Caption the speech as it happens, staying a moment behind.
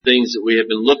things that we have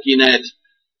been looking at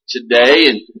today.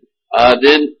 And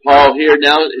then Paul here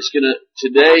now is going to,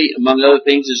 today, among other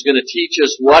things, is going to teach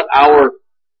us what our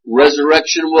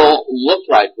resurrection will look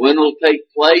like, when it will take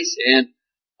place, and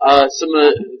some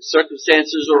of the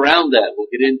circumstances around that.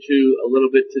 We'll get into a little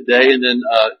bit today, and then,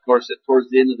 of course, towards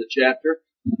the end of the chapter.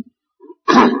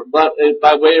 But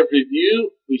by way of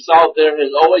review, we saw that there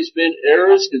has always been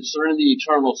errors concerning the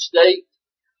eternal state,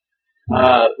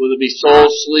 whether it be soul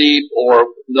sleep or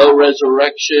no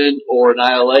resurrection or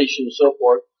annihilation and so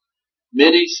forth.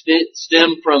 Many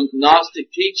stem from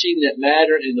Gnostic teaching that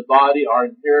matter and the body are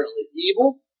inherently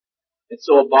evil. And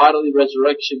so a bodily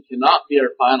resurrection cannot be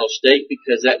our final state,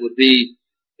 because that would be,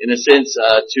 in a sense,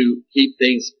 to keep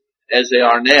things as they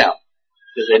are now.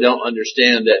 Because they don't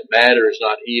understand that matter is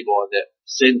not evil and that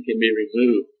sin can be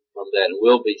removed from that and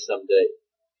will be someday.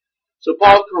 So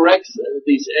Paul corrects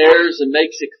these errors and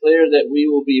makes it clear that we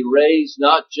will be raised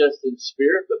not just in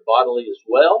spirit but bodily as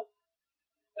well.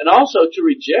 And also to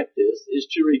reject this is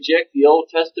to reject the Old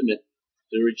Testament,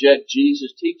 to reject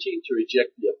Jesus' teaching, to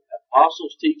reject the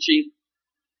apostles' teaching,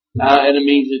 and it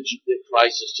means that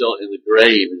Christ is still in the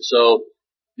grave. And so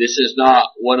this is not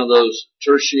one of those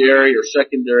tertiary or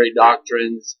secondary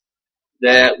doctrines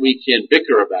that we can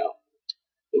bicker about,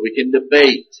 that we can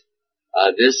debate.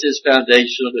 This is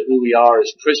foundational to who we are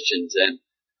as Christians and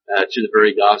to the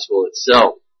very gospel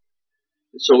itself.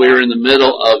 And so we are in the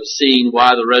middle of seeing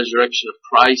why the resurrection of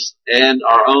Christ and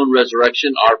our own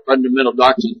resurrection are fundamental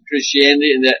doctrines of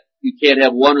Christianity, and that you can't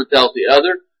have one without the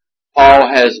other.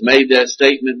 Paul has made that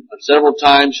statement several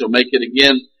times. He'll make it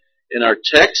again in our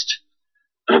text.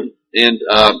 And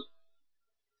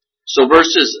so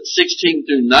verses 16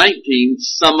 through 19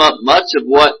 sum up much of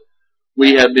what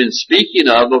we have been speaking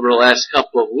of over the last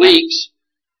couple of weeks.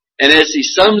 And as he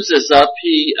sums this up,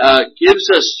 he gives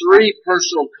us three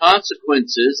personal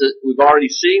consequences. We've already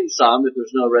seen some if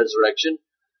there's no resurrection,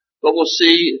 but we'll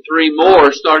see three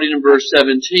more starting in verse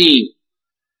 17.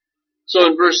 So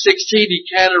in verse 16, he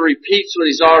kind of repeats what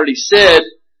he's already said.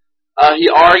 He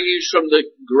argues from the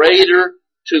greater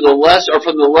to the lesser, or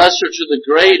from the lesser to the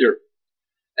greater.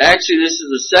 Actually, this is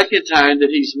the second time that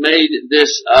he's made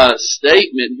this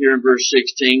statement here in verse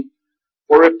 16.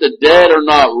 For if the dead are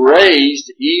not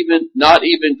raised, not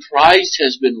even Christ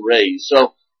has been raised.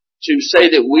 So to say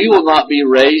that we will not be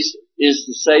raised is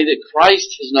to say that Christ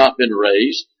has not been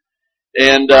raised.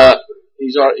 And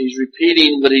he's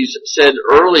repeating what he's said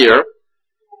earlier.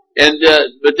 And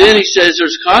but then he says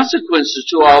there's consequences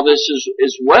to all this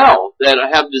as well that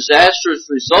have disastrous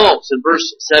results. In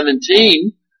verse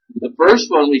 17, the first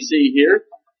one we see here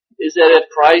is that if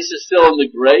Christ is still in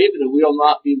the grave, and we will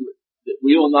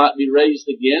not be raised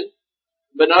again.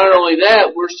 But not only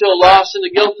that, we're still lost in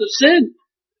the guilt of sin,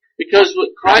 because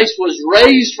Christ was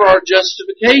raised for our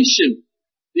justification.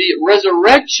 The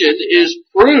resurrection is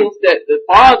proof that the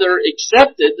Father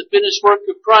accepted the finished work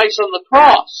of Christ on the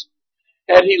cross.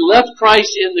 Had he left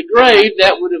Christ in the grave,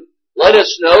 that would have let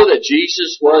us know that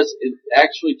Jesus was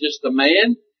actually just a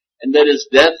man, and that his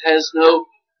death has no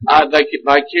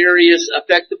vicarious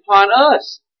effect upon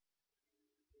us.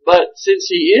 But since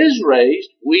he is raised,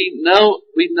 we know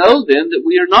then that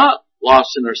we are not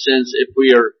lost in our sins if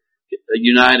we are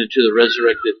united to the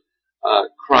resurrected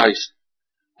Christ.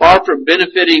 Far from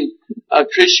benefiting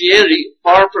Christianity,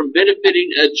 far from benefiting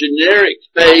a generic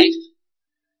faith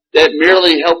that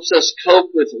merely helps us cope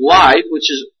with life, which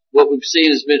is what we've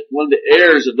seen has been one of the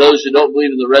errors of those who don't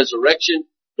believe in the resurrection,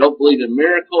 don't believe in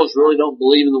miracles, really don't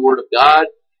believe in the Word of God,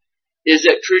 is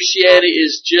that Christianity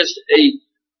is just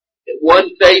one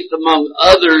faith among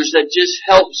others that just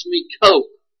helps me cope.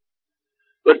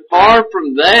 But far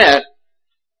from that,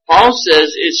 Paul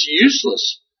says it's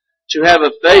useless to have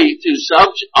a faith whose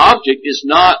object is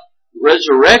not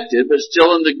resurrected but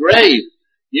still in the grave.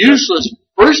 Useless,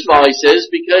 first of all, he says,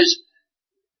 because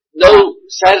no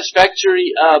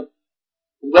satisfactory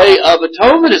way of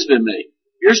atonement has been made.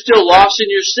 You're still lost in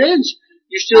your sins.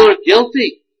 You still are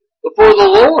guilty before the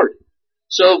Lord.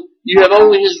 So you have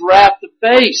only His wrath to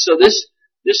face. So this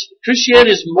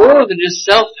Christianity is more than just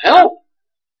self-help.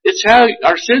 It's how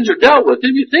our sins are dealt with,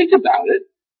 if you think about it.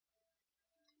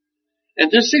 And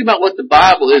just think about what the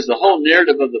Bible is, the whole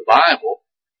narrative of the Bible.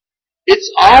 It's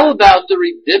all about the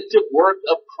redemptive work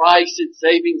of Christ in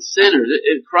saving sinners.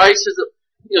 And Christ is,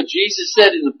 Jesus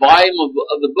said in the volume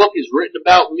of the book is written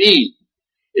about me.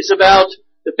 It's about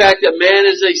the fact that man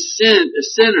is a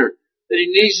sinner, that he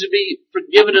needs to be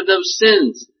forgiven of those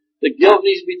sins. The guilt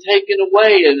needs to be taken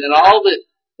away, and all the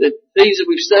things that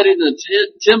we've studied in the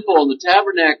temple and the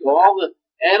tabernacle, all the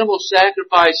animal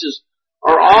sacrifices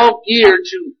are all geared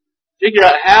to figure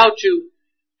out how to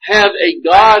have a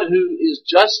God who is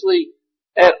justly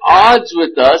at odds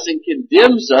with us and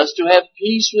condemns us to have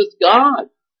peace with God.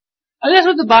 And that's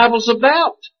what the Bible's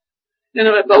about.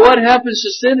 But what happens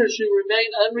to sinners who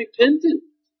remain unrepentant?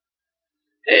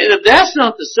 And if that's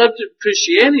not the subject of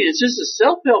Christianity, it's just a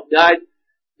self-help guide,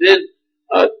 then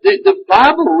the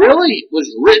Bible really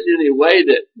was written in a way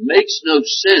that makes no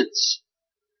sense.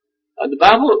 The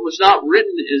Bible was not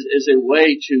written as a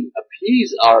way to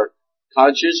appease our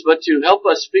conscience, but to help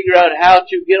us figure out how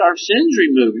to get our sins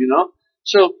removed,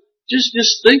 So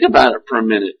just think about it for a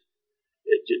minute.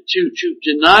 To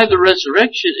deny the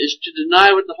resurrection is to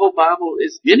deny what the whole Bible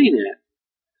is getting at.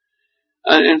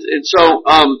 So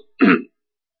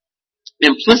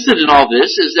implicit in all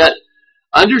this is that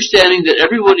understanding that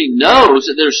everybody knows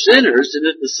that they're sinners and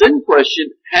that the sin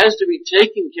question has to be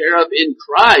taken care of in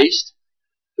Christ,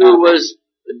 who was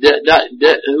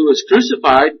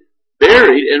crucified,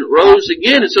 buried, and rose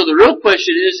again. And so the real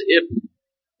question is,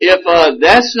 if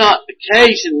that's not the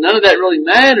case and none of that really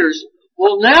matters,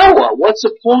 well, now what? What's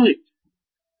the point?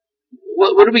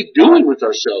 What are we doing with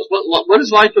ourselves? What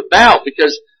is life about?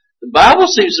 Because the Bible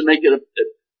seems to make it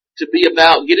to be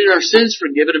about getting our sins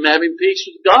forgiven and having peace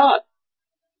with God.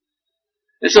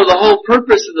 And so the whole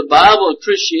purpose of the Bible and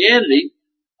Christianity,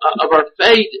 of our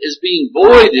faith, is being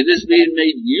voided, is being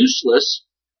made useless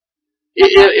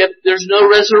if there's no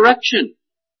resurrection.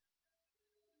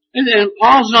 And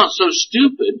Paul's not so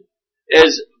stupid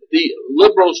as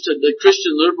the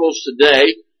Christian liberals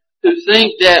today, who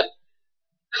think that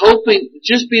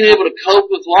just being able to cope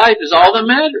with life is all that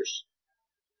matters.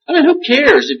 I mean, who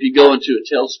cares if you go into a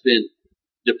tailspin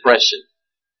depression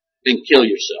and kill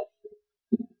yourself?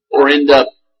 Or end up,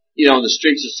 in the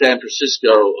streets of San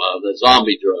Francisco, the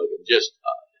zombie drug, and just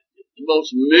the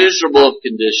most miserable of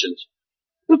conditions.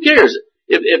 Who cares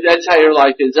if that's how your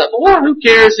life ends up? Or who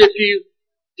cares if you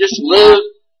just live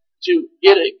to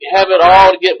have it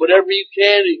all, to get whatever you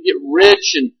can, to get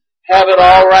rich and have it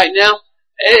all right now?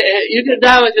 You're going to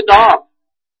die like a dog.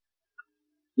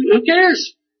 Who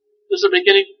cares? Doesn't make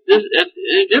any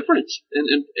difference.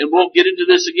 And we'll get into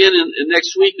this again in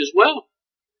next week as well.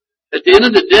 At the end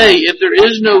of the day, if there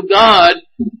is no God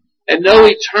and no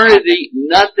eternity,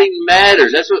 nothing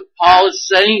matters. That's what Paul is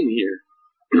saying here.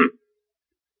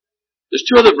 There's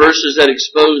two other verses that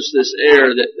expose this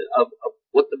error of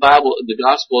what the Bible, the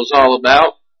gospel is all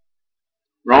about.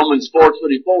 Romans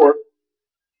 4:24.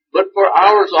 But for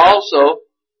ours also,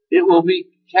 it will be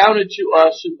counted to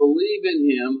us who believe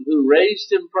in Him, who raised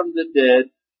Him from the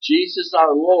dead, Jesus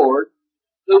our Lord,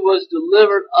 who was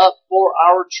delivered up for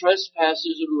our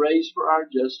trespasses and raised for our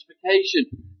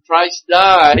justification. Christ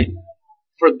died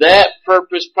for that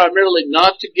purpose primarily,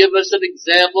 not to give us an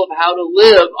example of how to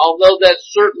live, although that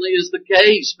certainly is the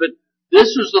case. But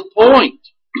this was the point.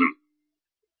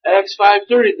 Acts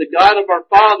 5:30, the God of our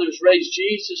fathers raised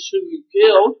Jesus, whom you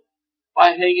killed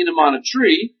by hanging Him on a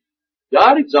tree.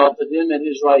 God exalted Him at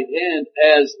His right hand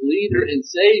as leader and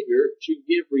Savior to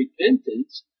give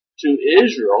repentance to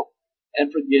Israel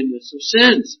and forgiveness of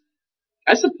sins.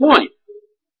 That's the point.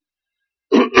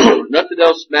 Nothing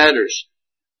else matters.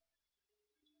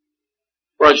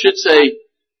 Or I should say,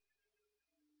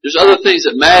 there's other things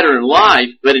that matter in life,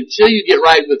 but until you get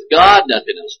right with God,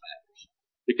 nothing else matters.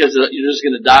 Because you're just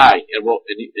going to die,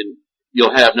 and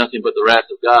you'll have nothing but the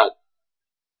wrath of God.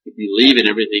 You'll be leaving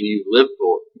everything you've lived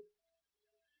for.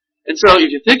 And so if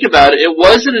you think about it, it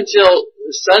wasn't until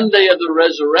the Sunday of the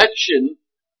resurrection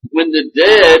when the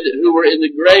dead who were in the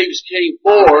graves came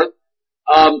forth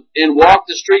and walked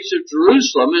the streets of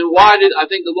Jerusalem. And why did I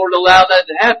think the Lord allow that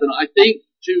to happen? I think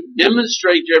to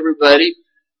demonstrate to everybody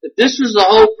that this was the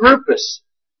whole purpose,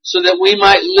 so that we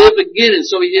might live again. And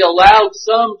so He allowed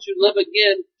some to live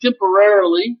again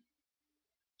temporarily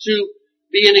to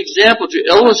be an example, to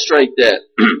illustrate that.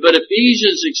 But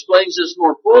Ephesians explains this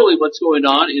more fully, what's going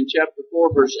on in chapter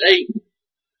 4, verse 8,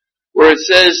 where it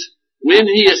says, when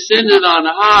He ascended on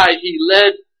high, He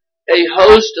led a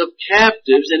host of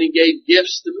captives and He gave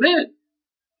gifts to men.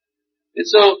 And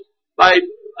so, by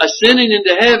ascending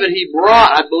into heaven, He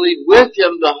brought, I believe, with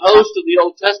Him the host of the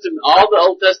Old Testament, all the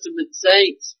Old Testament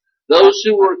saints. Those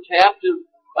who were captive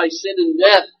by sin and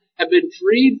death have been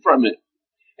freed from it.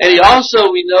 And He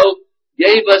also, we know,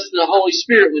 gave us the Holy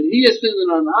Spirit. When He ascended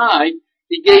on high,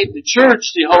 He gave the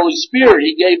church the Holy Spirit.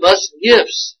 He gave us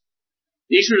gifts.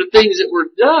 These are the things that were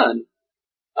done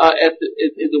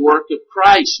in the work of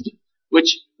Christ,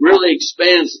 which really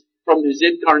expands from His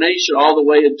incarnation all the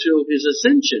way until His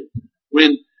ascension,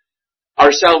 when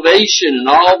our salvation and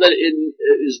all that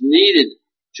is needed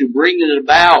to bring it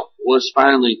about was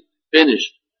finally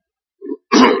finished.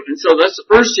 And so that's the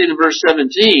first thing in verse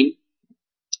 17.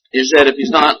 is that if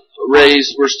he's not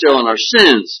raised, we're still in our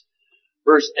sins.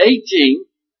 Verse 18,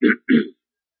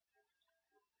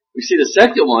 we see the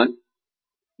second one.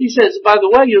 He says, by the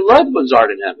way, your loved ones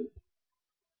aren't in heaven.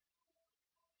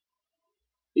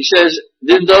 He says,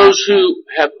 then those who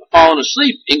have fallen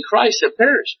asleep in Christ have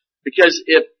perished. Because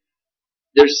if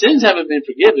their sins haven't been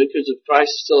forgiven, because if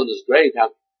Christ is still in his grave,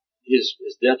 how his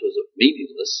death was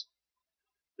meaningless.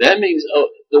 That means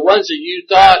the ones that you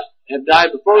thought have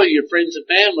died before you, your friends and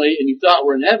family, and you thought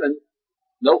were in heaven,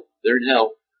 nope, they're in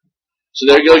hell. So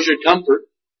there goes your comfort.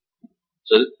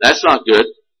 So that's not good.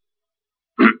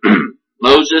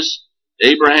 Moses,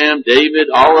 Abraham, David,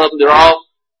 all of them, they're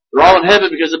all in heaven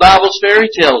because the Bible's fairy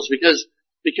tales.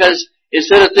 Because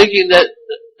instead of thinking that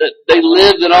they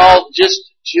lived at all just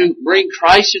to bring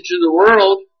Christ into the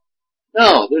world,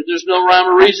 no, there's no rhyme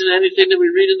or reason in anything that we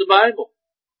read in the Bible.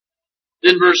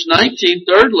 Then verse 19,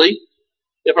 thirdly,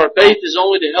 if our faith is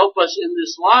only to help us in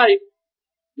this life,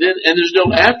 then and there's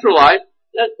no afterlife,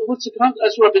 that's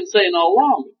what I've been saying all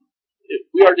along.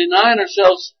 We are denying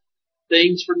ourselves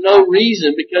things for no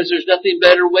reason because there's nothing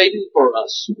better waiting for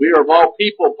us. We are of all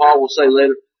people, Paul will say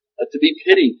later, to be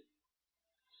pitied.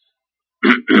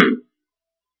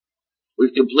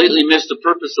 We've completely missed the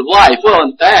purpose of life. Well,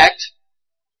 in fact,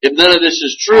 if none of this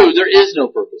is true, there is no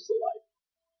purpose of life.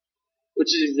 Which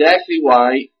is exactly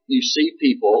why you see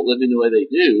people living the way they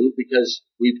do, because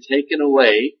we've taken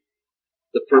away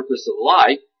the purpose of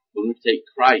life when we take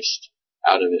Christ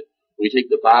out of it. We take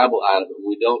the Bible out of it.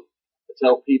 We don't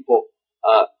tell people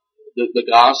the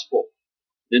gospel.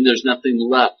 Then there's nothing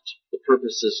left. The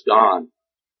purpose is gone.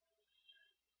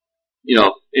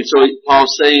 And so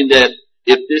Paul's saying that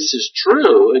if this is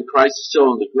true and Christ is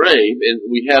still in the grave and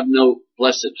we have no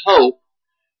blessed hope,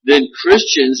 then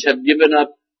Christians have given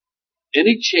up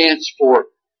any chance for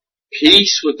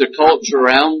peace with the culture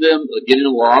around them, getting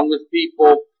along with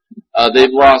people. They've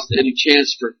lost any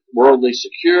chance for worldly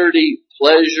security,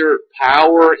 pleasure,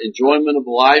 power, enjoyment of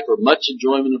life, or much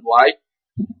enjoyment of life,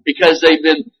 because they've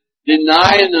been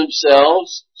denying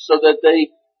themselves so that they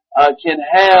can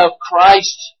have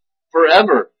Christ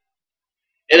forever.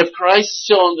 And if Christ is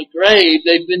still in the grave,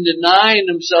 they've been denying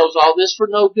themselves all this for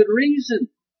no good reason.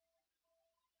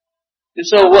 And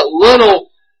so what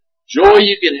little joy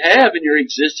you can have in your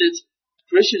existence,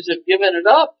 Christians have given it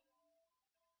up.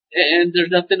 And there's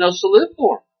nothing else to live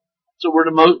for. So we're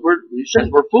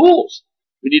fools.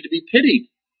 We need to be pitied.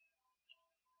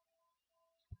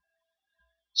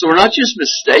 So we're not just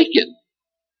mistaken.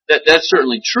 That's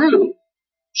certainly true.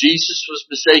 Jesus was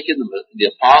mistaken.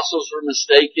 The apostles were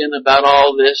mistaken about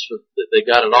all this. That they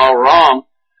got it all wrong.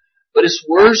 But it's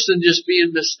worse than just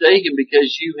being mistaken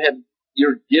because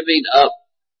you're giving up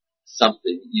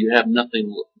something. You have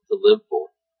nothing to live for.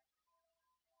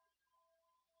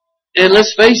 And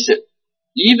let's face it,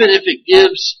 even if it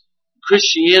gives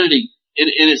Christianity in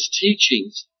its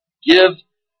teachings, give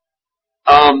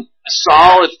a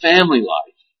solid family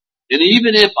life, and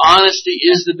even if honesty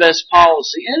is the best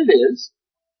policy, and it is,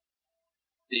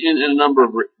 in a number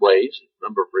of ways, a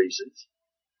number of reasons,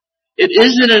 it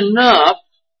isn't enough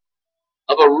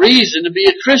of a reason to be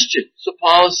a Christian. So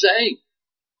Paul is saying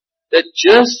that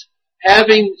just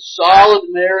having solid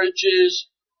marriages,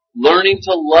 learning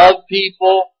to love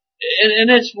people, and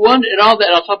it's one, and all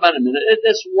that I'll talk about in a minute.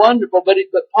 That's wonderful, but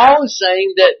Paul is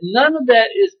saying that none of that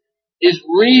is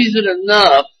reason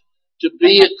enough to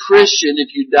be a Christian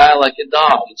if you die like a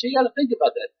dog. And so you got to think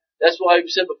about that. That's why I've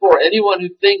said before, anyone who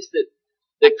thinks that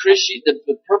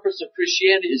the purpose of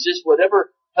Christianity is just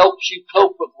whatever helps you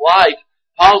cope with life,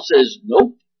 Paul says,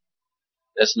 nope,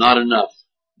 that's not enough.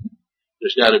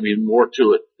 There's got to be more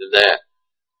to it than that.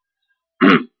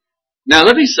 Now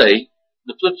let me say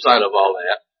the flip side of all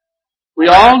that. We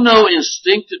all know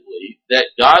instinctively that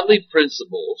godly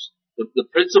principles, the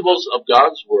principles of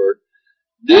God's Word,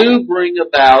 do bring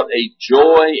about a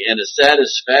joy and a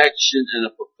satisfaction and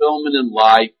a fulfillment in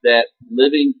life that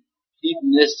living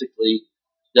hedonistically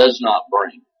does not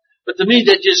bring. But to me,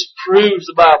 that just proves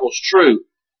the Bible's true.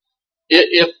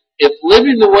 If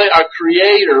living the way our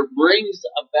Creator brings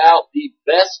about the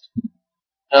best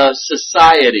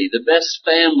society, the best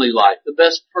family life, the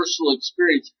best personal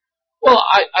experience, well,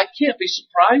 I can't be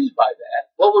surprised by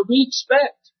that. What would we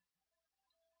expect?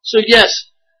 So yes,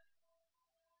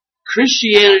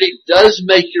 Christianity does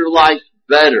make your life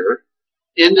better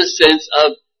in the sense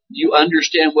of you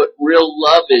understand what real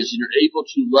love is, and you're able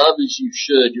to love as you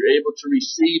should. You're able to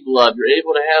receive love. You're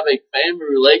able to have a family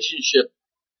relationship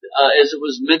as it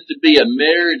was meant to be, a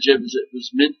marriage as it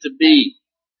was meant to be.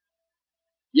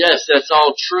 Yes, that's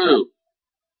all true.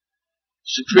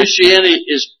 So Christianity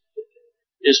is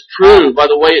proved by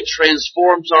the way it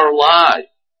transforms our life.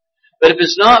 But if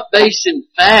it's not based in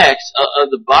facts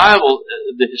of the Bible,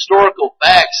 the historical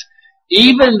facts,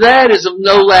 even that is of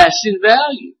no lasting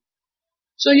value.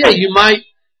 So yeah, you might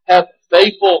have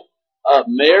faithful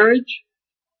marriage,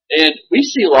 and we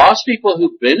see lost people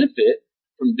who benefit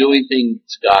from doing things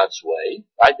God's way,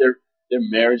 right? Their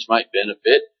marriage might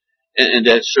benefit, and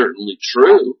that's certainly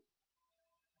true.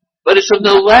 But it's of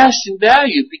no lasting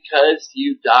value because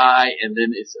you die, and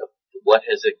then it's what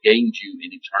has it gained you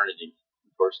in eternity?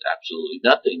 Of course, absolutely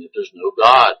nothing if there's no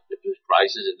God, if there's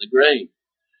Christ is in the grave.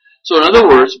 So in other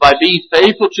words, by being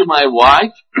faithful to my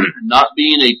wife, not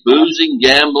being a boozing,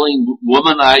 gambling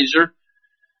womanizer,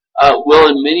 will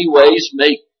in many ways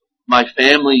make my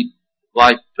family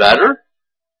life better.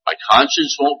 My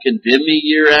conscience won't condemn me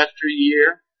year after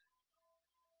year.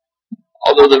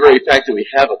 Although the very fact that we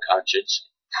have a conscience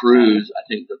proves, I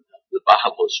think, that the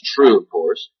Bible is true, of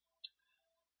course.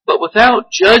 But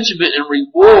without judgment and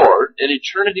reward and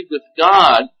eternity with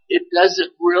God, it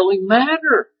doesn't really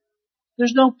matter.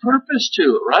 There's no purpose to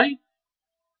it, right?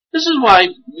 This is why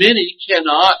many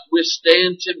cannot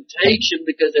withstand temptation,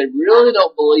 because they really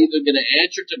don't believe they're going to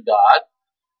answer to God.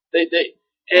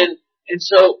 And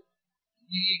so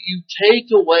you take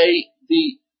away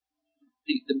the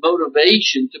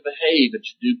motivation to behave and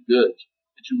to do good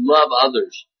and to love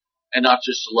others and not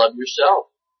just to love yourself.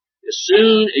 As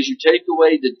soon as you take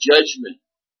away the judgment,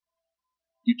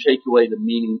 you take away the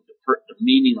meaning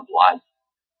of life,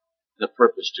 the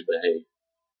purpose to behave.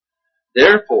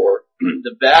 Therefore,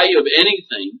 the value of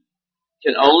anything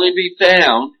can only be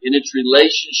found in its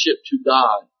relationship to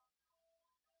God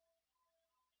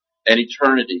and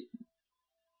eternity,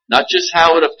 not just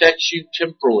how it affects you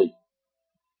temporally.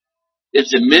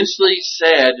 It's immensely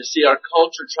sad to see our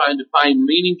culture trying to find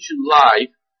meaning to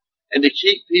life and to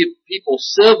keep people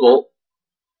civil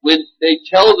when they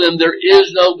tell them there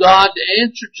is no God to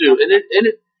answer to. And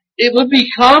it would be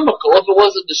comical if it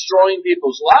wasn't destroying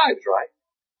people's lives, right?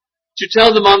 To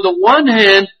tell them on the one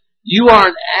hand, you are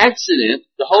an accident,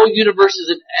 the whole universe is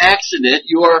an accident,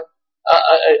 you are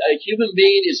a human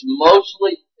being is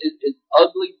mostly is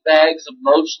ugly bags of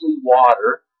mostly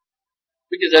water,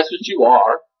 because that's what you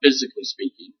are, physically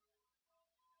speaking.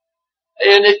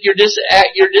 And if you're just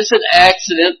an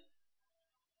accident,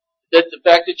 that the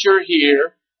fact that you're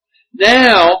here,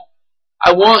 now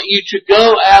I want you to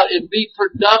go out and be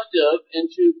productive and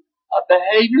to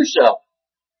behave yourself.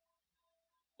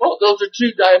 Well, those are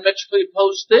two diametrically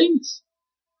opposed things.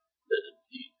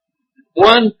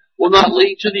 One will not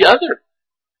lead to the other.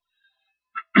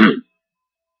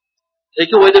 Take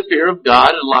away the fear of God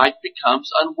and life becomes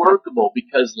unworkable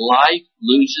because life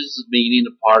loses meaning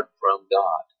apart from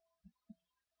God.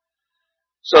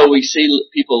 So we see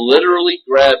people literally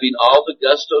grabbing all the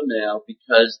gusto now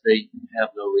because they have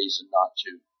no reason not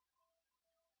to.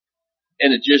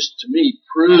 And it just, to me,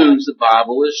 proves the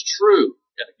Bible is true.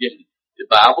 And again, the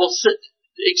Bible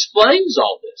explains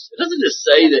all this. It doesn't just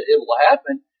say that it will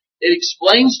happen. It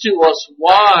explains to us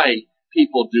why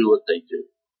people do what they do,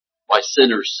 why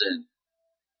sinners sin.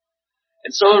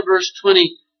 And so in verse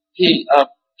 20, he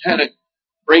kind of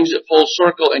brings it full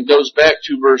circle and goes back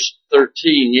to verse 13.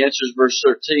 He answers verse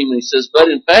 13 when he says, but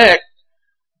in fact,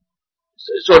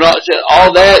 so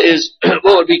all that is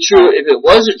what would be true if it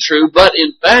wasn't true, but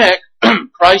in fact,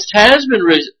 Christ has been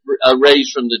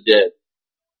raised from the dead.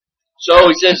 So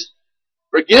he says,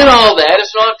 forget all that,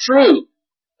 it's not true.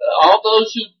 All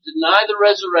those who deny the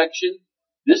resurrection,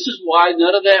 this is why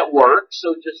none of that works,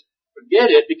 so just forget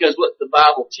it, because what the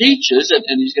Bible teaches,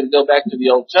 and he's going to go back to the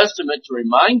Old Testament to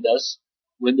remind us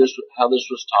how this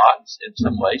was taught in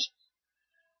some ways.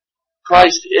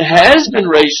 Christ has been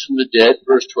raised from the dead,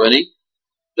 verse 20,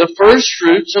 the first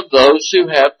fruits of those who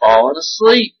have fallen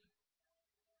asleep.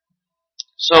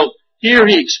 So here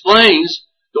he explains,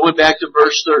 going back to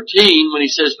verse 13, when he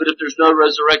says, but if there's no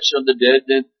resurrection of the dead,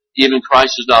 then even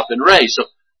Christ has not been raised. So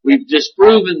we've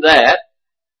disproven that.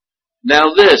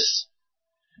 Now this.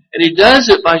 And he does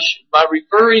it by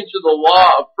referring to the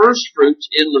law of first fruits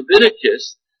in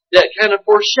Leviticus that kind of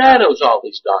foreshadows all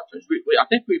these doctrines. I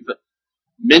think we've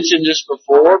mentioned this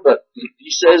before, but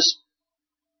he says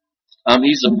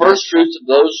he's the first fruits of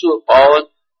those who have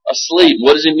fallen asleep.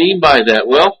 What does he mean by that?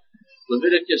 Well,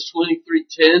 Leviticus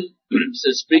 23:10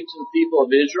 says, speak to the people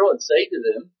of Israel and say to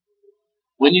them,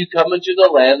 when you come into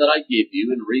the land that I give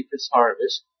you and reap its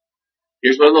harvest,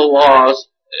 here's one of the laws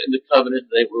and the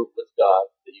covenant they were with God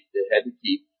that they had to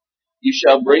keep. You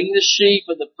shall bring the sheaf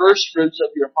of the first fruits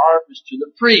of your harvest to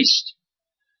the priest.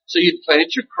 So you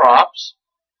plant your crops,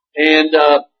 and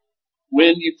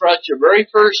when you reap your very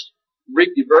first,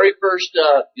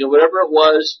 whatever it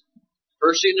was,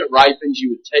 first thing that ripens,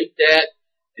 you would take that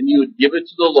and you would give it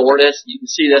to the Lord. As you can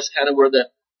see, that's kind of where the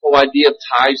whole idea of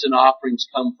tithes and offerings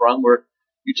come from, where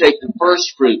you take the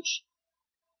first fruits.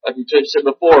 Like we said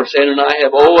before, Sandra and I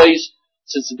have always,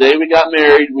 since the day we got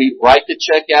married, we write the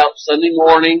check out Sunday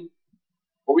morning.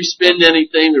 Before we spend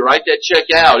anything, we write that check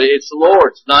out. It's the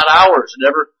Lord's, not ours. It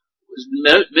never was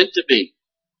meant to be.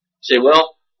 You say,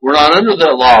 well, we're not under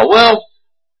the law. Well,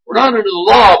 we're not under the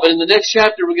law, but in the next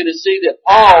chapter we're going to see that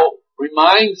Paul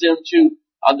reminds them to,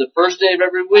 on the first day of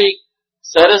every week,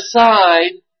 set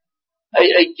aside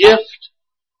a gift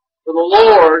for the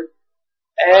Lord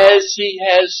as He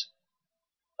has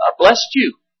blessed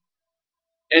you.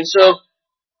 And so,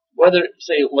 whether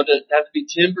it have to be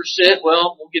 10%,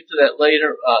 well, we'll get to that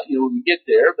later, when we get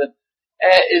there, but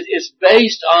it's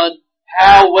based on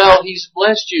how well He's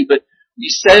blessed you, but you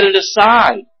set it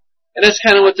aside. And that's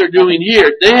kind of what they're doing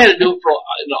here. They had to do it for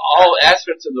all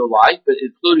aspects of their life, but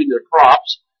including their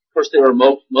crops. Of course, they were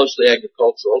mostly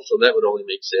agricultural, so that would only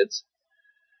make sense.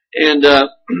 And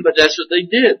but that's what they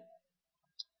did.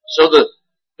 So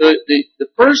the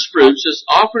first fruits, this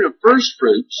offering of first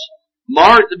fruits,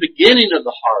 marked the beginning of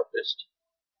the harvest.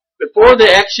 Before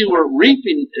they actually were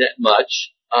reaping that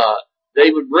much, they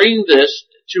would bring this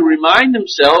to remind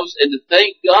themselves and to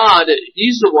thank God that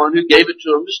He's the one who gave it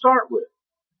to them to start with.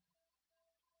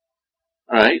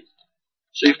 Alright?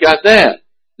 So you've got that.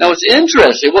 Now it's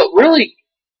interesting, what really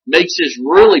makes this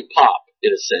really pop,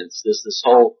 in a sense, this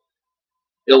whole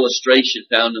illustration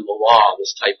found in the law,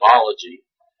 this typology,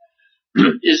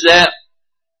 is that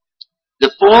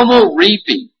the formal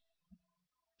reaping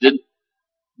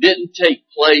didn't take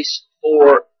place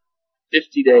for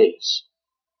 50 days.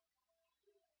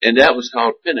 And that was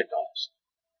called Pentecost,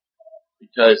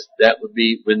 because that would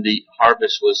be when the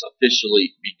harvest was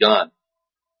officially begun.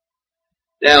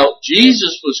 Now,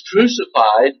 Jesus was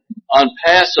crucified on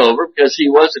Passover because He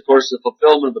was, of course, the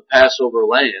fulfillment of the Passover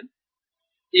lamb.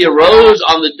 He arose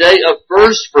on the day of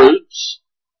first fruits,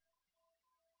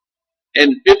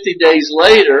 and 50 days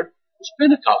later was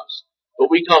Pentecost. What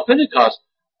we call Pentecost.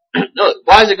 No,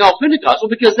 why is it called Pentecost? Well,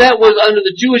 because that was under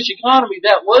the Jewish economy,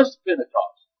 that was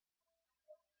Pentecost.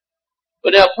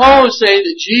 But now Paul is saying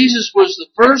that Jesus was the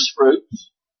first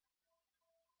fruits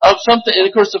of something, and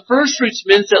of course the first fruits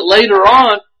means that later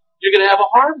on you're going to have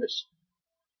a harvest.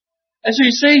 And so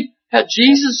you see how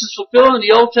Jesus is fulfilling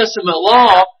the Old Testament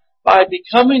law by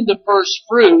becoming the first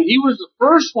fruit. He was the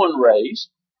first one raised.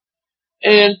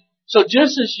 And so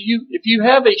just as if you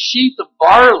have a sheaf of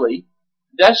barley,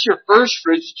 that's your first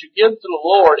fruits that you give to the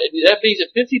Lord, and that means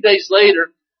that 50 days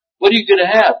later, what are you going to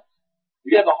have?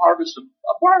 You have a harvest of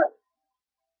barley.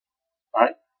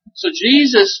 Alright? So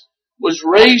Jesus was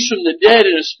raised from the dead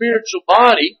in a spiritual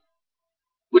body,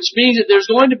 which means that there's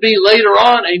going to be later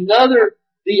on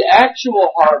the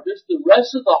actual harvest, the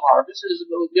rest of the harvest is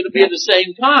going to be of the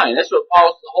same kind. That's what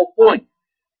Paul's the whole point.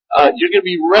 You're going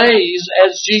to be raised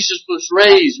as Jesus was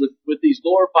raised with these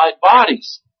glorified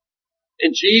bodies.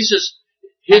 And Jesus,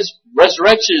 His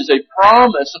resurrection is a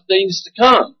promise of things to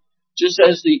come. Just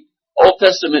as the Old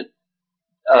Testament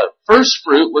first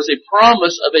fruit was a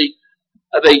promise of a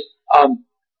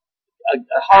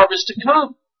harvest to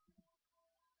come.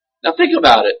 Now think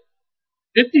about it.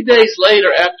 50 days later,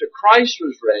 after Christ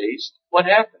was raised, what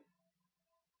happened?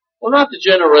 Well, not the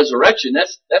general resurrection.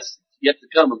 That's yet to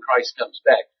come when Christ comes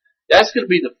back. That's going to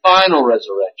be the final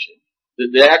resurrection,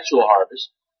 the actual harvest.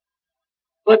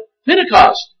 But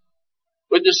Pentecost,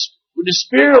 when the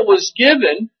Spirit was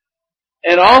given,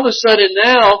 and all of a sudden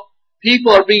now,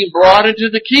 people are being brought into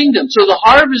the kingdom. So the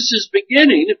harvest is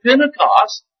beginning at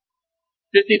Pentecost,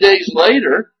 50 days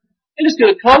later, and it's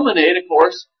going to culminate, of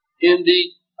course, in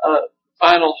the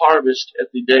final harvest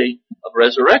at the day of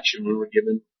resurrection when we're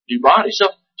given new bodies. So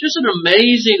just an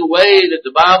amazing way that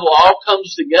the Bible all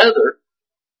comes together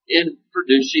in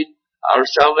producing our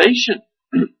salvation.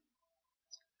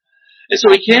 And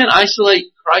so we can't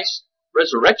isolate Christ's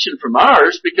resurrection from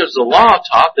ours because the law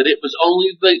taught that it was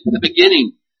only the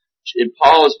beginning. And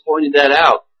Paul is pointing that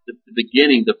out, the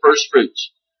beginning, the first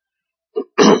fruits.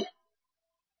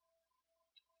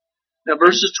 Now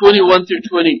verses 21 through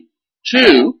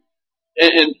 22,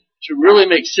 and to really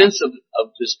make sense of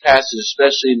this passage,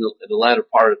 especially in the latter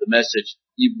part of the message,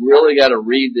 you've really got to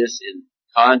read this in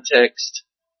context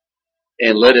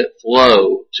and let it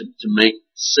flow to make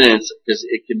sense, because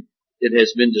it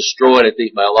has been destroyed, I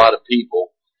think, by a lot of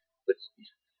people. But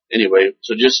anyway,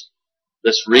 so just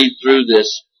let's read through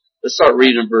this. Let's start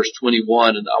reading verse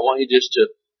 21, and I want you just to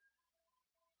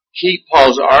keep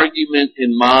Paul's argument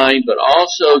in mind, but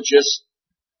also just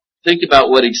think about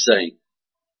what he's saying.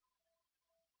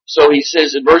 So he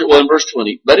says in verse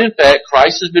 20, but in fact,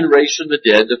 Christ has been raised from the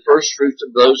dead, the first fruits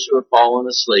of those who have fallen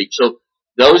asleep. So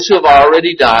those who have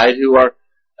already died, who are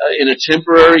in a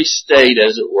temporary state,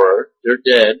 as it were, they're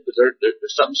dead, but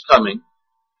something's coming.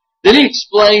 Then he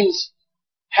explains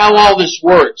how all this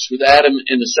works with Adam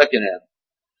and the second Adam.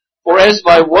 For as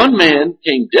by one man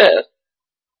came death,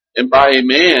 and by a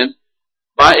man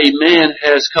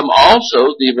has come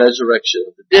also the resurrection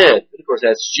of the dead. And of course,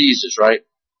 that's Jesus, right?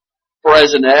 For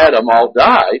as in Adam all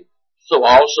died, so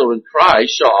also in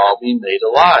Christ shall all be made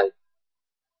alive.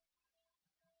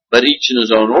 But each in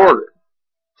his own order.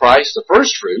 Christ the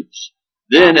first fruits,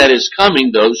 then at his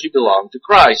coming those who belong to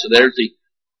Christ. So there's the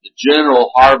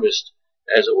general harvest,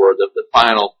 as it were, the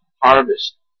final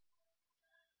harvest.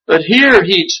 But here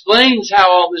he explains how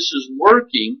all this is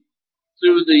working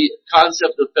through the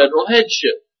concept of federal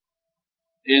headship.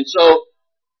 And so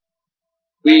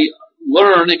we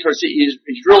learn, of course, he's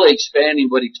really expanding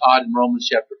what he taught in Romans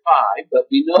chapter 5, but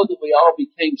we know that we all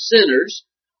became sinners.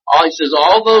 He says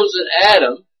all those in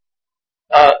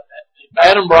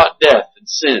Adam brought death and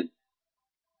sin.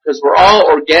 Because we're all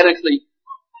organically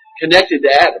connected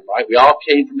to Adam, right? We all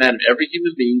came from Adam. Every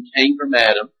human being came from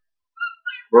Adam.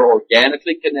 We're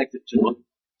organically connected to him.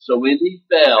 So when he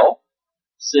fell,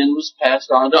 sin was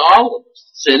passed on to all of us.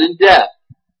 Sin and death.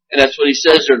 And that's what he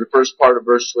says there in the first part of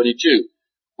verse 22.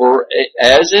 For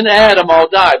as in Adam all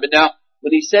died. But now,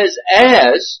 when he says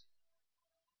as,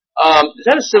 is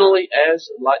that a simile? As,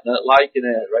 like and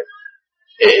as, right?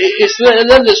 It's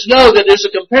letting us know that there's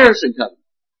a comparison coming.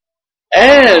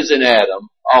 As in Adam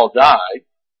all died,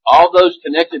 all those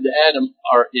connected to Adam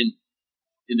are in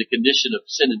the condition of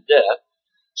sin and death.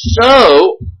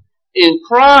 So, in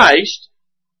Christ,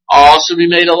 all shall be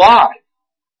made alive.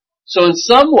 So in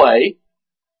some way,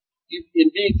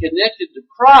 in being connected to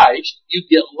Christ, you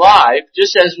get life,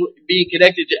 just as being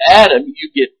connected to Adam,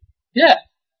 you get death.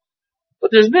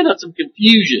 But there's been some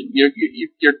confusion.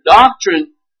 Your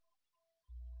doctrine,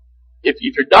 if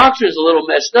your doctrine is a little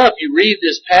messed up, you read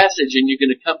this passage and you're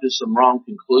going to come to some wrong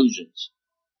conclusions.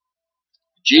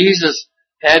 Jesus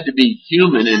had to be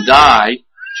human and die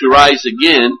to rise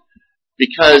again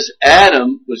because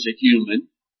Adam was a human.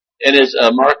 And as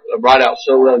Mark brought out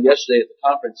so well yesterday at the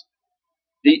conference,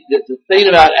 the thing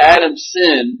about Adam's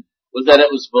sin was that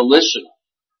it was volitional.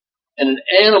 And an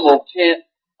animal can't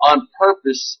on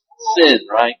purpose sin,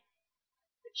 right?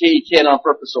 He can't on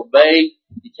purpose obey.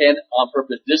 He can't on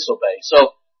purpose disobey.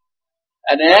 So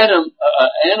an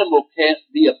animal can't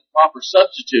be a proper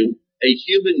substitute. A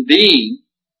human being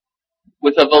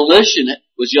with a volition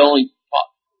was the only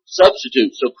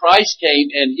substitute. So Christ came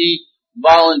and he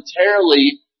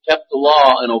voluntarily kept the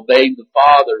law and obeyed the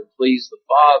Father and pleased the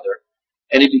Father,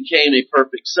 and he became a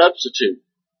perfect substitute.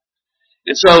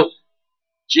 And so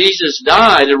Jesus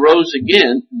died and rose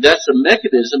again. That's a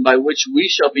mechanism by which we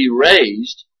shall be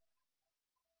raised.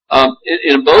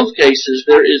 In both cases,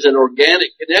 there is an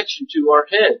organic connection to our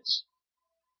heads.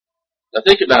 Now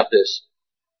think about this.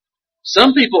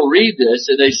 Some people read this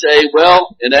and they say,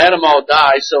 well, in Adam all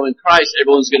die, so in Christ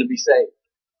everyone's going to be saved.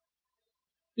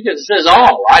 Because it says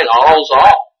all, right? All's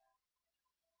all.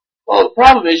 Well, the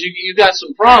problem is you got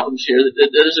some problems here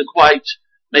that doesn't quite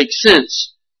make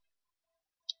sense.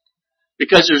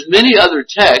 Because there's many other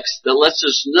texts that lets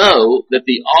us know that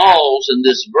the alls in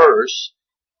this verse,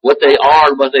 what they are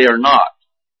and what they are not.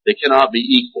 They cannot be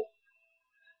equal.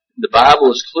 The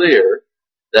Bible is clear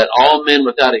that all men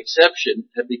without exception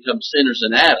have become sinners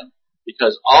in Adam.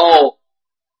 Because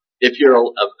if you're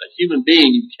a human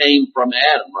being, you came from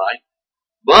Adam, right?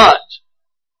 But,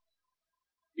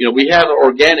 we have an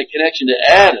organic connection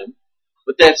to Adam,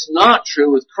 but that's not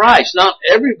true with Christ. Not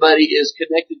everybody is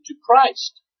connected to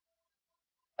Christ.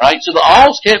 Right? So the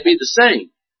alls can't be the same.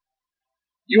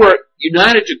 You are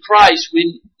united to Christ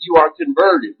when you are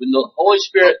converted. When the Holy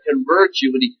Spirit converts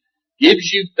you, when He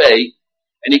gives you faith,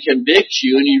 and He convicts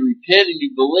you, and you repent and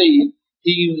you believe,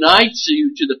 He unites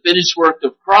you to the finished work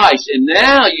of Christ, and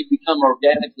now you become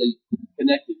organically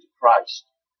connected to Christ,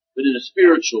 but in a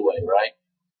spiritual way, right?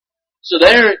 So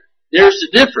there's the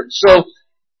difference. So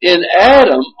in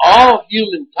Adam, all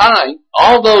humankind,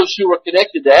 all those who were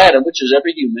connected to Adam, which is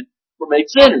every human, were made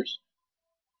sinners.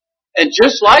 And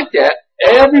just like that,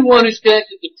 everyone who's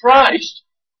connected to Christ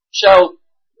shall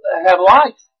have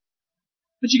life.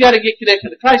 But you got to get connected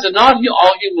to Christ, and not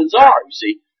all humans are, you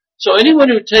see. So anyone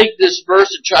who take this verse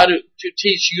and try to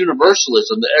teach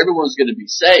universalism, that everyone's going to be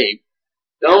saved,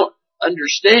 don't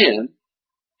understand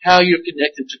how you're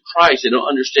connected to Christ. They don't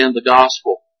understand the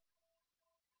gospel.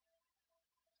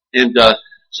 And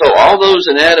so all those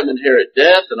in Adam inherit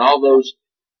death, and all those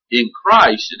in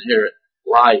Christ inherit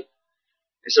life.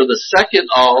 And so the second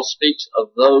all speaks of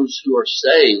those who are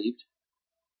saved,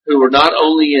 who were not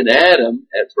only in Adam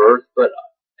at birth, but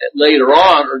later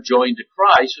on are joined to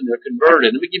Christ when they're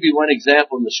converted. Let me give you one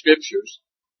example in the scriptures,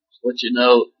 to let you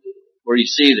know where you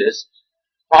see this.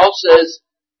 Paul says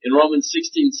in Romans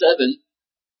 16:7,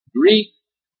 Greek,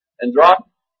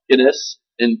 Andronicus,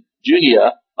 and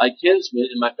Junia, my kinsmen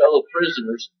and my fellow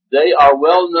prisoners, they are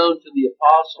well known to the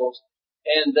apostles,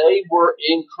 and they were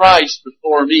in Christ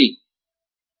before me.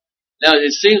 Now,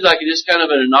 it seems like it's just kind of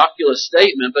an innocuous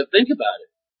statement, but think about it.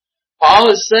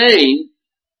 Paul is saying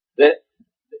that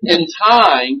in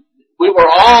time, we were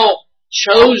all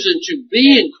chosen to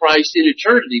be in Christ in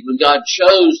eternity when God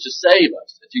chose to save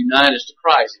us, to unite us to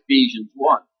Christ, Ephesians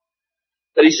 1.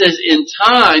 But he says in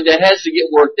time, that has to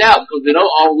get worked out because we don't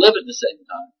all live at the same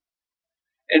time.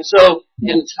 And so,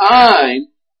 in time,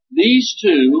 these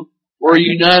two were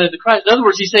united to Christ. In other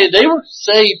words, he's saying they were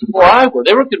saved before I were.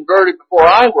 They were converted before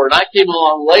I were, and I came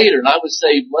along later, and I was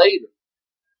saved later.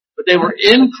 But they were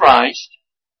in Christ,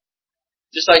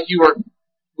 just like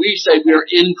we say we're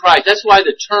in Christ. That's why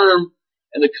the term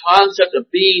and the concept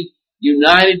of being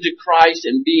united to Christ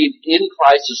and being in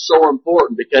Christ is so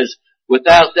important, because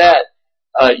without that,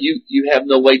 you have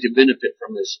no way to benefit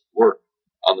from this work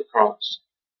on the cross.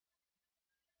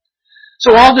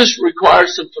 So all this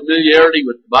requires some familiarity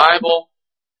with the Bible.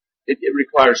 It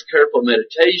requires careful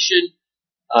meditation.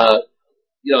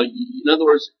 In other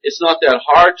words, it's not that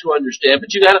hard to understand,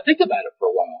 but you got to think about it for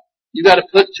a while. You got to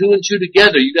put two and two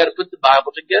together. You got to put the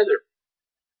Bible together.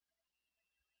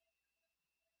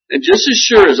 And just as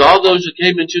sure as all those who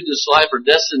came into this life are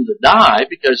destined to die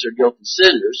because they're guilty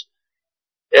sinners,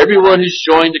 everyone who's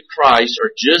joined to Christ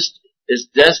are just as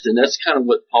destined. That's kind of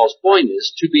what Paul's point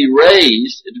is, to be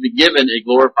raised and to be given a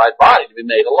glorified body, to be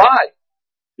made alive,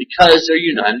 because they're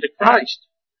united to Christ.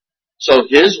 So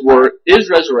his work, his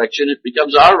resurrection, it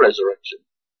becomes our resurrection.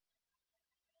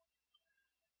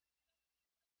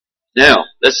 Now,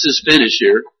 let's just finish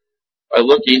here by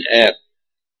looking at,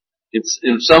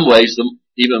 in some ways, the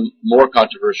even more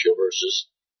controversial verses.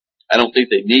 I don't think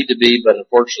they need to be, but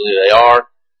unfortunately they are.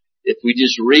 If we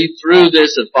just read through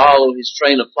this and follow his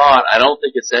train of thought, I don't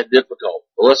think it's that difficult.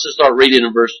 But let's just start reading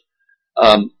in verse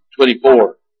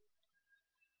 24.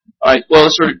 Alright, well,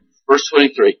 let's read verse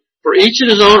 23. For each in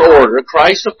his own order,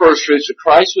 Christ the first fruits, or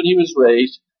Christ when he was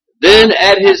raised, then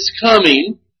at his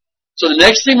coming. So the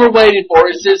next thing we're waiting for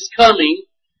is his coming,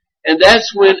 and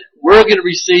that's when we're going to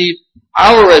receive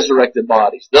our resurrected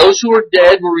bodies. Those who are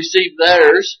dead will receive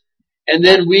theirs, and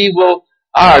then we will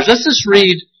ours. Let's just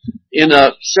read in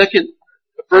 1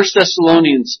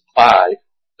 Thessalonians 5,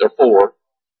 or 4.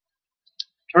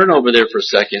 Turn over there for a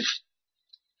second.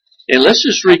 And let's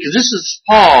just read, because this is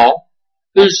Paul,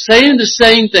 who's saying the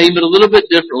same thing, but a little bit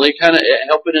differently, kind of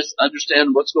helping us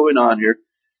understand what's going on here.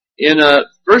 In 1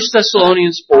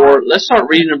 Thessalonians 4, let's start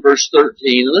reading in verse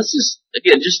 13. And let's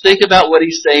just think about what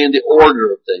he's saying, the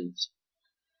order of things.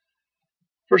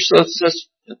 1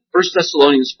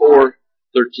 Thessalonians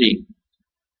 4:13.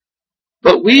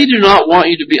 But we do not want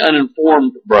you to be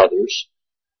uninformed, brothers.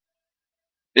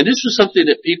 And this was something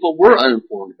that people were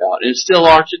uninformed about, and still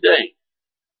are today.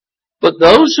 But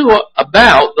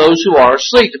about those who are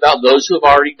asleep, about those who have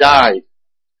already died,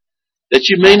 that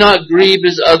you may not grieve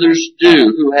as others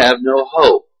do, who have no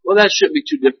hope. Well, that shouldn't be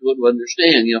too difficult to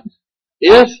understand.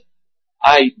 If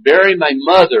I bury my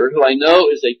mother, who I know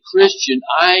is a Christian,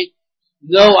 I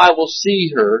know I will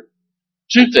see her.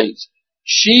 Two things.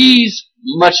 She's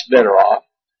much better off,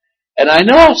 and I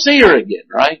know I'll see her again,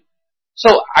 right?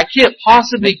 So I can't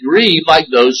possibly grieve like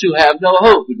those who have no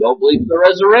hope, who don't believe in the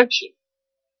resurrection.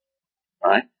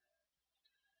 Right?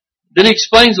 Then he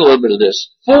explains a little bit of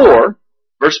this.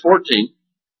 Verse 14,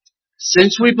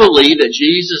 since we believe that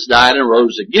Jesus died and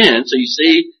rose again, so you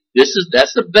see,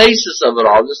 that's the basis of it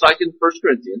all, just like in 1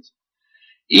 Corinthians.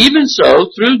 Even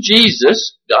so, through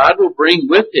Jesus, God will bring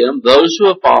with him those who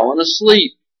have fallen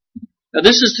asleep. Now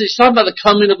he's talking about the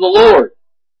coming of the Lord.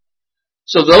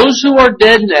 So those who are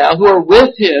dead now, who are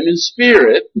with him in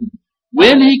spirit,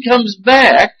 when he comes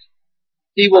back,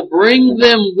 he will bring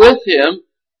them with him.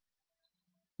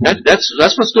 That's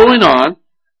what's going on.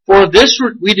 For this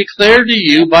we declare to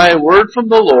you by a word from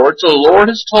the Lord. So the Lord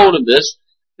has told him this,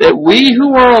 that we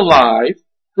who are alive,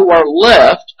 who are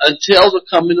left until the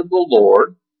coming of the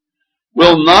Lord,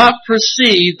 will not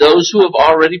precede those who have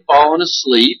already fallen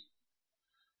asleep.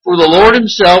 For the Lord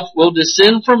himself will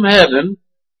descend from heaven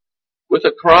with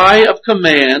a cry of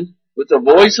command, with the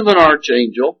voice of an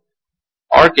archangel,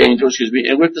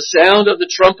 and with the sound of the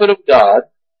trumpet of God,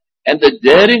 and the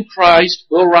dead in Christ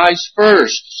will rise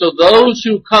first. So those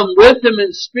who come with him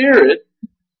in spirit,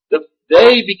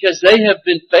 they, because they have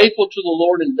been faithful to the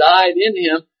Lord and died in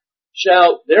Him,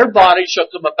 their bodies shall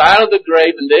come up out of the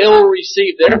grave, and they will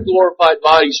receive their glorified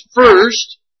bodies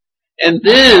first, and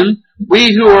then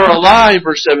we who are alive,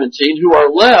 verse 17, who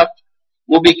are left,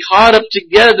 will be caught up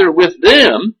together with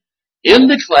them in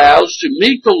the clouds to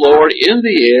meet the Lord in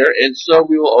the air, and so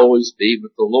we will always be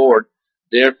with the Lord.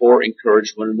 Therefore,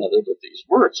 encourage one another with these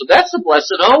words. So that's the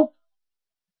blessed hope.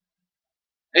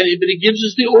 But He gives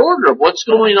us the order of what's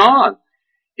going on.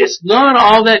 It's not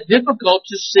all that difficult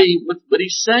to see what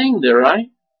He's saying there, right?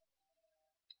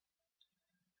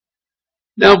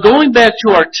 Now, going back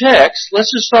to our text,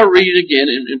 let's just start reading again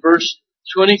in verse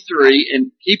 23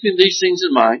 and keeping these things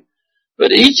in mind.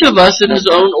 But each of us in his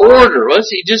own order.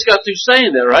 He just got through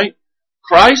saying that, right?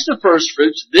 Christ the first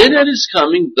fruits, then at His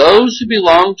coming, those who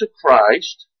belong to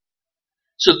Christ.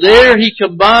 So there He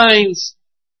combines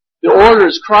the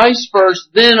orders, Christ first,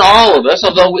 then all of us,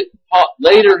 although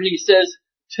later He says,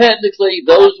 technically,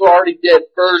 those who are already dead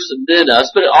first and then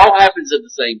us, but it all happens at the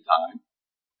same time.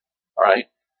 Alright?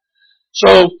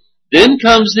 So, then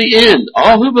comes the end.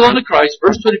 All who belong to Christ,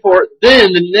 verse 24,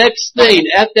 then the next thing,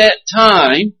 at that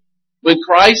time, when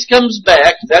Christ comes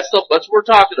back, that's what we're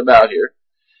talking about here,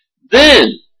 then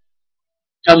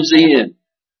comes the end.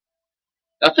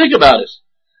 Now think about it.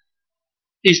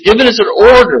 He's given us an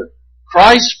order.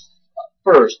 Christ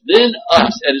first, then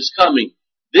us at His coming.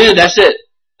 Then, that's it.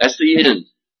 That's the end.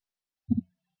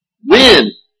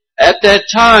 When, at that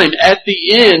time, at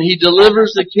the end, He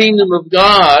delivers the kingdom of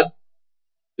God,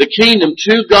 the kingdom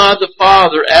to God the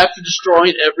Father after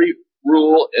destroying every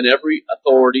rule and every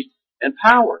authority and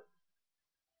power.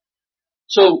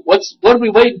 So what are we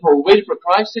waiting for? We're waiting for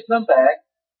Christ to come back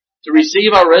to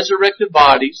receive our resurrected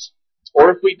bodies,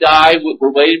 or if we die,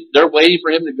 they're waiting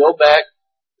for Him to go back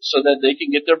so that they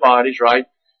can get their bodies, right?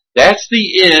 That's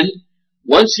the end.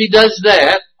 Once He does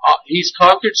that, He's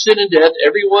conquered sin and death.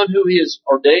 Everyone who He has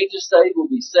ordained to save will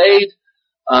be saved.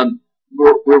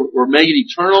 We're made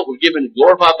eternal. We're given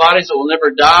glorified bodies that will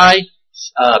never die.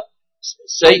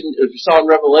 Satan, if you saw in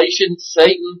Revelation,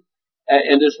 Satan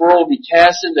and this world will be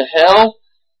cast into hell.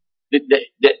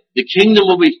 The kingdom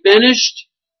will be finished,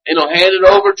 and He'll hand it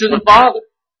over to the Father.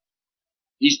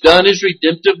 He's done His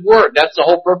redemptive work. That's the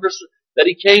whole purpose that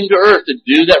He came to earth, to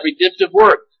do that redemptive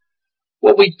work.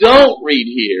 What we don't read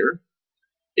here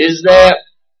is that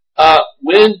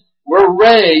when we're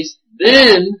raised,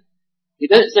 then, He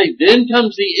doesn't say, then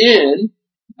comes the end,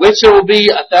 which there will be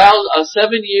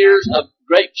 7 years of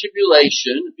great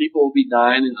tribulation. People will be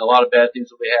dying and a lot of bad things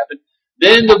will be happening.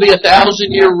 Then there'll be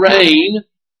 1,000-year reign,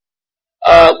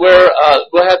 where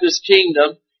we'll have this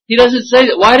kingdom. He doesn't say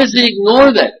that. Why does He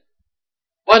ignore that?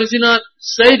 Why does He not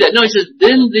say that? No, He says,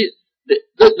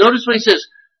 notice what He says,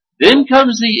 then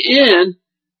comes the end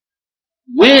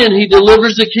when He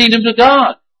delivers the kingdom to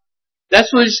God.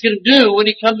 That's what He's going to do when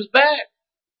He comes back.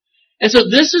 And so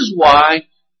this is why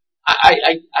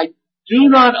I do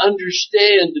not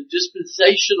understand the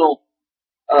dispensational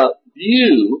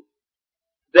view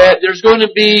that there's going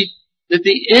to be, that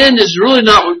the end is really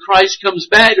not when Christ comes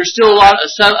back. There's still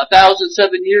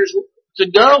 1,007 years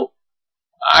to go.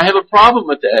 I have a problem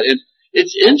with that. And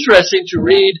it's interesting to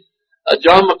read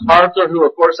John MacArthur, who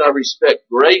of course I respect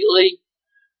greatly,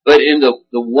 but in the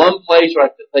one place where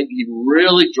I think he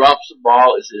really drops the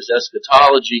ball is his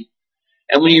eschatology.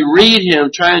 And when you read him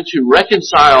trying to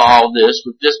reconcile all this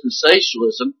with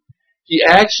dispensationalism, he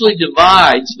actually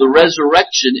divides the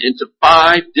resurrection into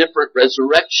 5 different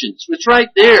resurrections, which right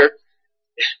there,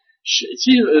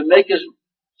 it would make us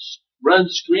run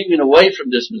screaming away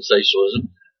from dispensationalism.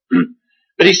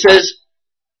 But he says,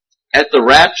 at the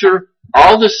rapture,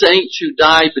 all the saints who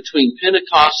died between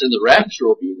Pentecost and the rapture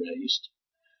will be raised.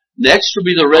 Next will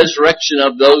be the resurrection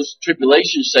of those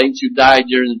tribulation saints who died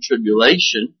during the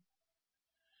tribulation.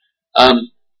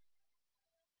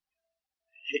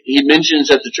 He mentions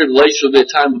that the tribulation will be a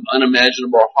time of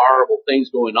unimaginable, horrible things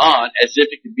going on, as if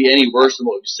it could be any worse than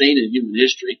what we've seen in human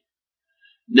history.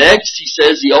 Next, he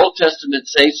says the Old Testament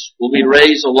saints will be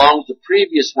raised along with the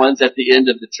previous ones at the end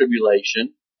of the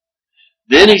tribulation.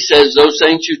 Then he says those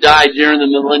saints who died during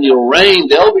the millennial reign,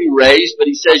 they'll be raised, but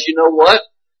he says, you know what?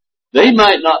 They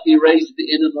might not be raised at the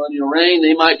end of the millennial reign.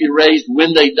 They might be raised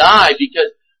when they die,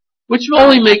 which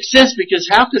only makes sense,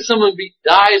 because how could someone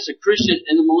die as a Christian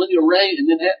in the millennial reign and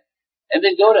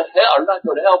then go to hell, or not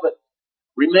go to hell, but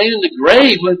remain in the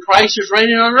grave when Christ is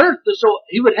reigning on earth? So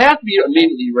he would have to be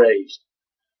immediately raised.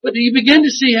 But you begin to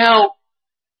see how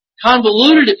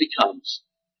convoluted it becomes.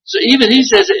 So even he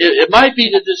says it might be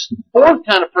that this fourth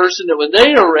kind of person, that when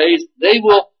they are raised,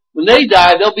 when they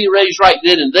die, they'll be raised right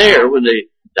then and there when they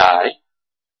die.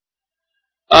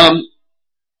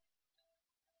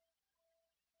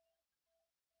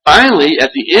 finally,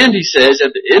 at the end, he says,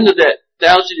 at the end of that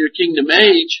 1,000-year kingdom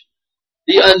age,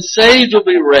 the unsaved will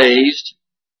be raised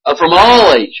from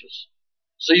all ages.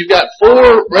 So you've got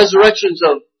 4 resurrections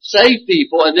of saved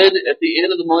people, and then at the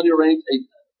end of the millennial reign,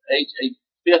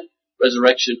 a 5th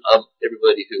resurrection of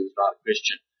everybody who is not a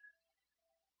Christian.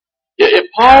 If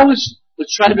Paul was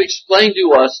trying to explain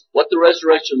to us what the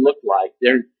resurrection looked like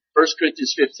there in 1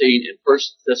 Corinthians 15 and 1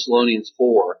 Thessalonians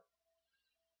 4,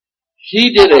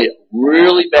 he did a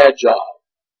really bad job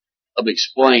of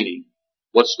explaining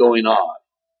what's going on,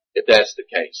 if that's the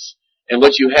case. And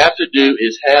what you have to do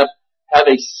is have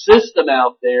a system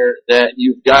out there that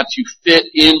you've got to fit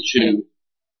into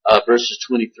verses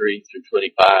 23 through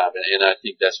 25, and I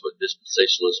think that's what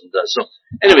dispensationalism does. So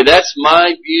anyway, that's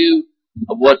my view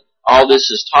of what all this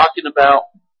is talking about.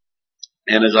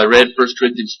 And as I read 1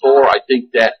 Corinthians 4, I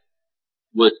think that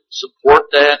would support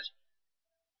that.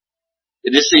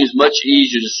 It just seems much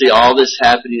easier to see all this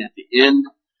happening at the end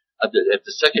of at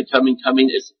the second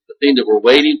coming is the thing that we're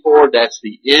waiting for. That's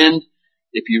the end.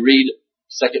 If you read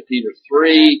 2 Peter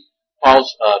 3,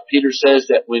 Peter says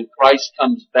that when Christ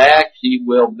comes back, he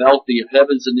will melt the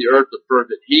heavens and the earth with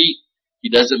fervent heat. He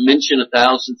doesn't mention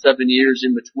 1,007 years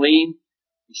in between.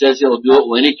 He says he'll do it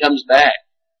when he comes back.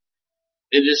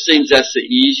 It just seems that's the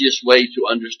easiest way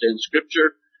to understand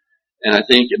Scripture, and I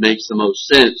think it makes the most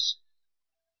sense.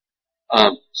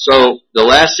 So the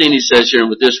last thing he says here, and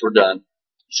with this we're done.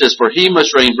 He says, for he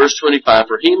must reign, verse 25,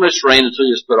 for he must reign until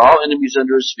he has put all enemies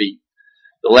under his feet.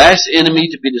 The last enemy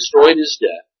to be destroyed is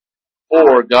death.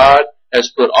 For God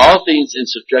has put all things in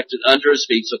subjection under his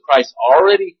feet. So Christ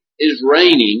already is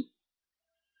reigning.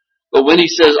 But when he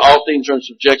says all things are in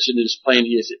subjection, it is plain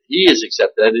he is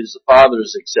accepted. That is, the Father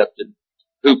is accepted,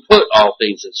 who put all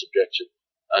things in subjection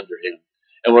under him.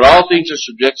 And when all things are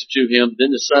subjected to him,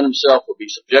 then the Son himself will be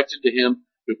subjected to him,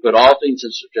 who put all things in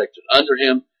subjection under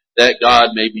him, that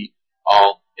God may be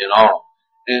all in all.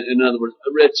 And in other words,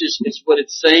 it's what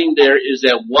it's saying there is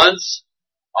that once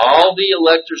all the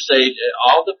elect are saved,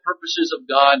 all the purposes of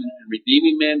God in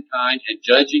redeeming mankind and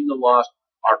judging the lost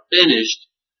are finished,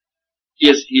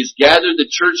 He's gathered the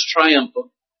church triumphant,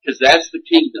 because that's the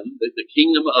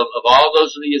kingdom of all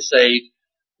those that he has saved.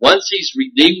 Once he's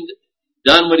redeemed,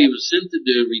 done what he was sent to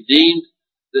do, redeemed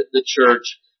the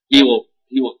church, he will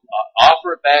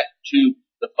offer it back to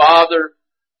the Father.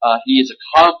 He has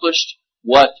accomplished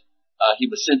what he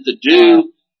was sent to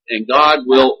do, and God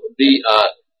will be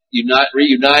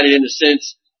reunited in a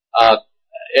sense as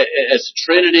a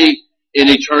Trinity in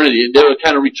eternity. They will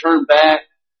kind of return back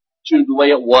to the way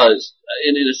it was.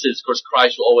 In a sense, of course,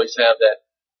 Christ will always have that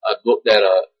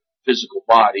physical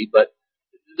body, but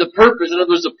the purpose, in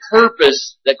other words, the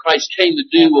purpose that Christ came to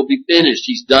do will be finished.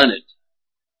 He's done it.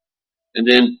 And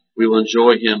then we will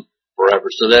enjoy him forever.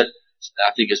 So that,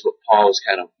 I think, is what Paul is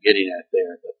kind of getting at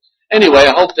there. But anyway,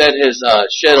 I hope that has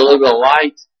shed a little bit of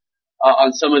light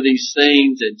on some of these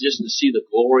things, and just to see the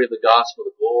glory of the gospel,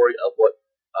 the glory of what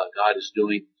God is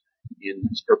doing in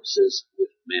his purposes with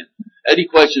men. Any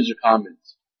questions or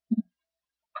comments?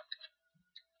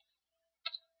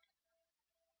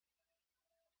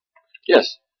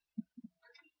 Yes.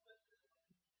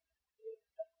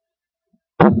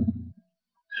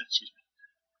 Excuse me.